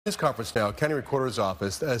News conference now, County Recorder's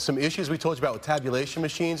Office. Some issues we told you about with tabulation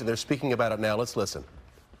machines, and they're speaking about it now. Let's listen.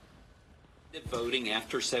 Voting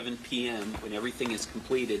after 7 p.m. when everything is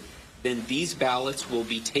completed, then these ballots will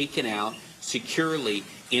be taken out securely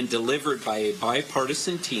and delivered by a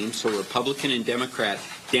bipartisan team, so Republican and Democrat,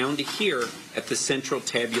 down to here at the Central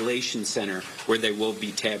Tabulation Center where they will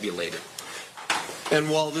be tabulated. And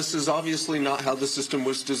while this is obviously not how the system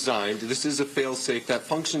was designed, this is a fail-safe that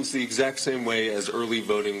functions the exact same way as early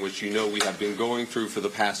voting, which you know we have been going through for the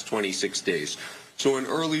past 26 days. So in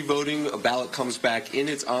early voting, a ballot comes back in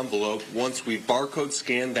its envelope. Once we've barcode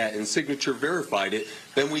scanned that and signature verified it,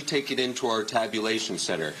 then we take it into our tabulation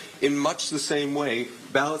center. In much the same way,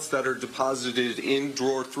 ballots that are deposited in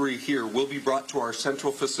drawer 3 here will be brought to our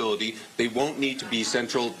central facility. They won't need to be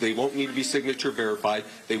they won't need to be signature verified,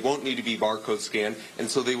 they won't need to be barcode scanned, and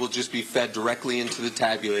so they will just be fed directly into the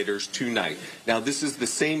tabulators tonight. Now, this is the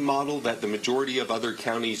same model that the majority of other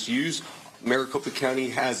counties use. Maricopa County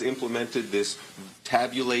has implemented this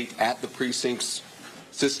tabulate at the precincts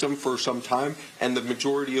system for some time, and the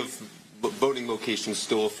majority of voting locations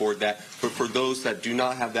still afford that. But for those that do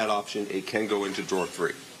not have that option, it can go into drawer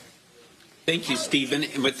 3. Thank you, Stephen.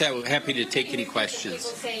 And with that, we're happy to take any questions.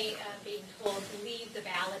 People say being told to leave the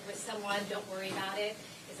ballot with someone, don't worry about it.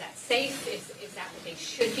 Is that safe? Is that what they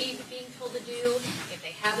should be being told to do? If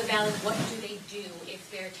they have a ballot, what do they do if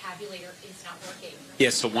their tabulator is not working?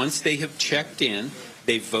 Yes, so once they have checked in,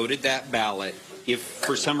 they've voted that ballot. If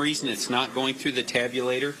for some reason it's not going through the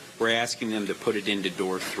tabulator, we're asking them to put it into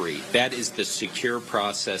door 3. That is the secure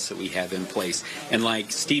process that we have in place. And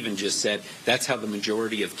like Stephen just said, that's how the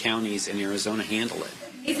majority of counties in Arizona handle it.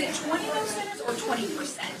 Is it 20 vote centers or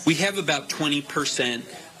 20%? We have about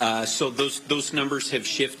 20%. So those numbers have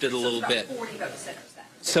shifted a little bit. 40 vote centers then.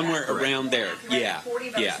 Somewhere around there. Yeah. 40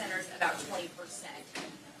 vote centers, about 20%.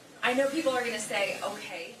 I know people are going to say,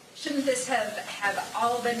 okay, shouldn't this have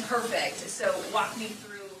all been perfect? So walk me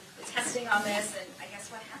through the testing on this, and I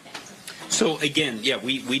guess what happened? So again, yeah,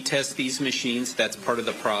 we test these machines. That's part of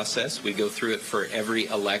the process. We go through it for every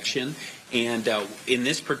election. And in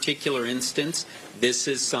this particular instance, this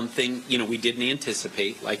is something, we didn't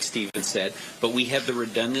anticipate, like Stephen said, but we have the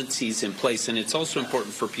redundancies in place. And it's also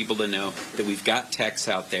important for people to know that we've got techs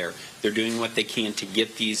out there. They're doing what they can to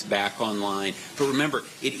get these back online. But remember,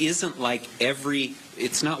 it isn't like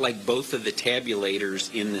it's not like both of the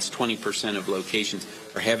tabulators in this 20% of locations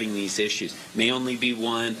are having these issues. It may only be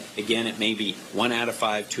one. Again, it may be 1 out of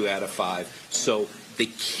 5, 2 out of 5. So the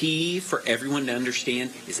key for everyone to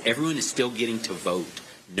understand is everyone is still getting to vote.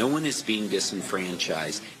 No one is being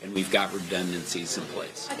disenfranchised, and we've got redundancies in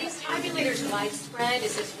place. Are these tabulators widespread?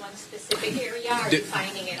 Is this one specific area? Are you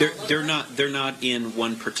finding it They're not in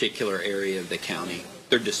one particular area of the county.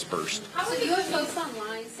 They're dispersed. So you have folks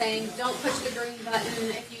online saying, don't push the green button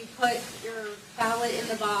if you put your ballot in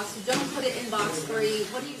the box. Don't put it in box 3.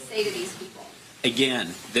 What do you say to these people? Again,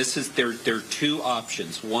 there are 2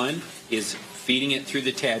 options. One is feeding it through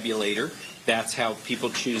the tabulator. That's how people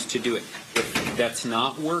choose to do it. If that's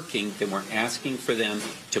not working, then we're asking for them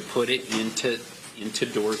to put it into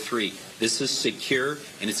door 3. This is secure,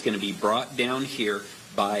 and it's going to be brought down here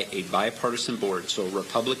by a bipartisan board, so a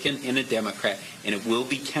Republican and a Democrat, and it will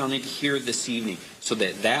be counted here this evening, so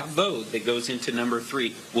that vote that goes into number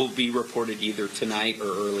 3 will be reported either tonight or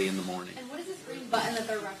early in the morning. And what is this green button that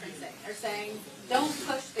they're referencing? They're saying, don't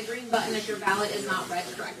push the green button if your ballot is not read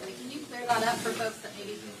correctly. Can you clear that up for folks that may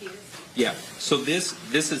be confused? Yeah. So this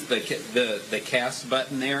is the cast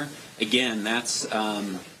button there. Again, that's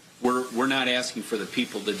we're not asking for the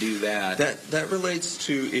people to do that. That relates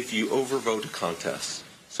to if you overvote a contest.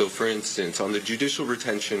 So, for instance, on the judicial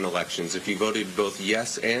retention elections, if you voted both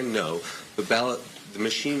yes and no, the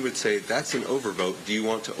machine would say, that's an overvote. Do you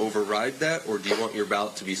want to override that, or do you want your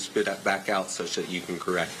ballot to be spit back out such that you can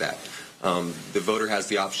correct that? The voter has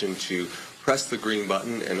the option to press the green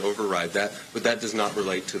button and override that, but that does not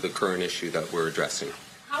relate to the current issue that we're addressing.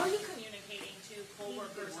 How are you communicating to poll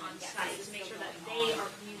workers on site to make sure that they are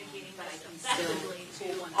communicating most effectively to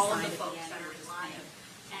all of the folks that are live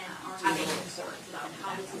and are having concerns about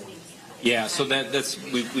how this is being handled? Yeah, so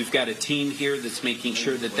we've got a team here that's making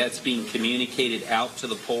sure that that's being communicated out to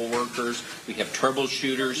the poll workers. We have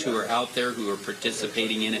troubleshooters who are out there who are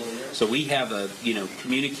participating in it. So we have a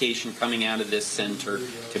communication coming out of this center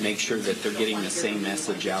to make sure that they're getting the same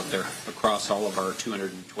message out there across all of our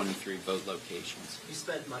 223 vote locations. You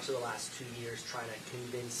spent much of the last 2 years trying to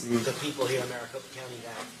convince the people here in Maricopa County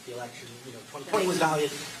that the election, 2020 was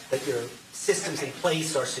valid, that your systems in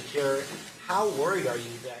place are secure. How worried are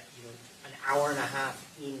you that an hour and a half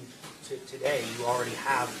into today you already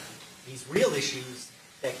have these real issues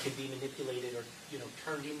that could be manipulated or,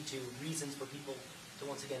 turned into reasons for people to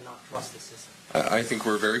once again not trust the system? I think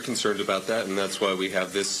we're very concerned about that, and that's why we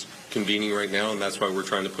have this convening right now, and that's why we're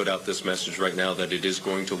trying to put out this message right now that it is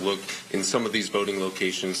going to look in some of these voting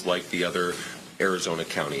locations like the other Arizona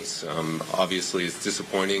counties. Obviously, it's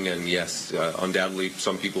disappointing, and yes, undoubtedly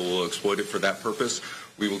some people will exploit it for that purpose.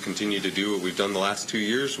 We will continue to do what we've done the last 2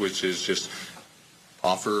 years, which is just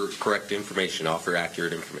offer correct information, offer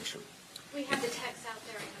accurate information. We have the techs out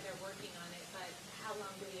there, I know they're working on it, but how long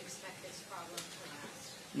do we expect this problem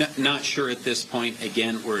to last? Not sure at this point.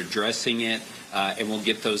 Again, we're addressing it, and we'll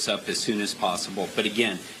get those up as soon as possible. But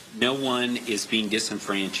again, no one is being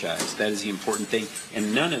disenfranchised. That is the important thing.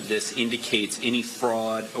 And none of this indicates any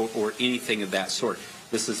fraud or anything of that sort.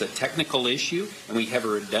 This is a technical issue, and we have a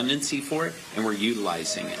redundancy for it, and we're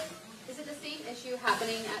utilizing it. Is it the same issue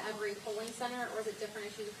happening at every polling center, or is it different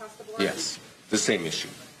issues across the board? Yes, the same issue.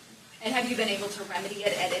 And have you been able to remedy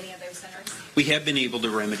it at any of those centers? We have been able to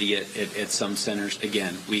remedy it at some centers.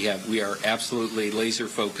 Again, we are absolutely laser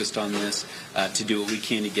focused on this to do what we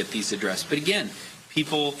can to get these addressed. But again,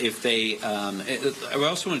 people, if they, I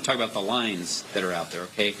also want to talk about the lines that are out there,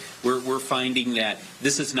 okay? We're finding that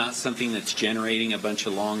this is not something that's generating a bunch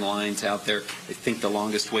of long lines out there. I think the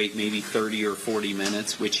longest wait maybe 30 or 40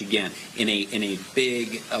 minutes, which again, in a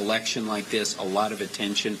big election like this, a lot of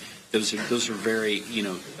attention. Those are very,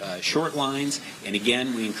 short lines. And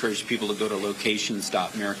again, we encourage people to go to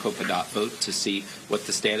locations.maricopa.vote to see what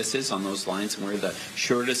the status is on those lines and where the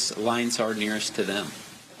shortest lines are nearest to them.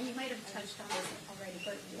 And you might have touched on this already,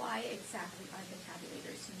 but why exactly are the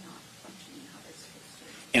tabulators not functioning how they're supposed to?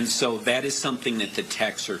 And so that is something that the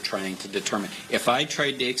techs are trying to determine. If I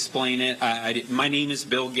tried to explain it, my name is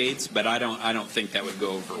Bill Gates, but I don't think that would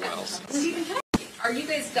go over well. Stephen, are you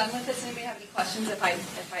guys done with this? Anybody have any questions if I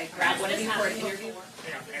grab one of you for an interview?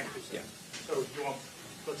 Yeah. So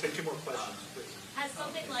let's take 2 more questions, please. Has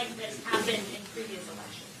something like this happened in previous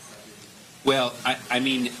elections? Well, I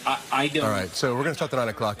don't. All right, so we're going to start the 9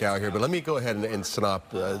 o'clock hour here, but let me go ahead and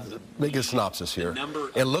make a synopsis here.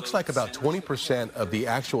 It looks like about 20% of the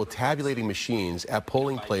actual tabulating machines at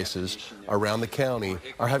polling places around the county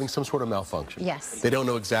are having some sort of malfunction. Yes. They don't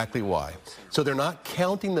know exactly why. So they're not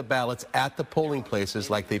counting the ballots at the polling places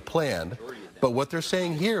like they planned, but what they're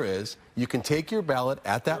saying here is you can take your ballot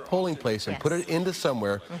at that polling place and put it into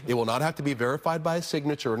somewhere. It will not have to be verified by a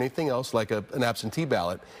signature or anything else like an absentee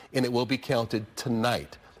ballot, and it will be counted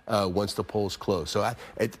tonight once the polls close. So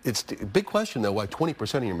it's a big question, though, why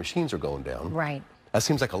 20% of your machines are going down. Right. That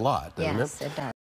seems like a lot, doesn't it? Yes, it does.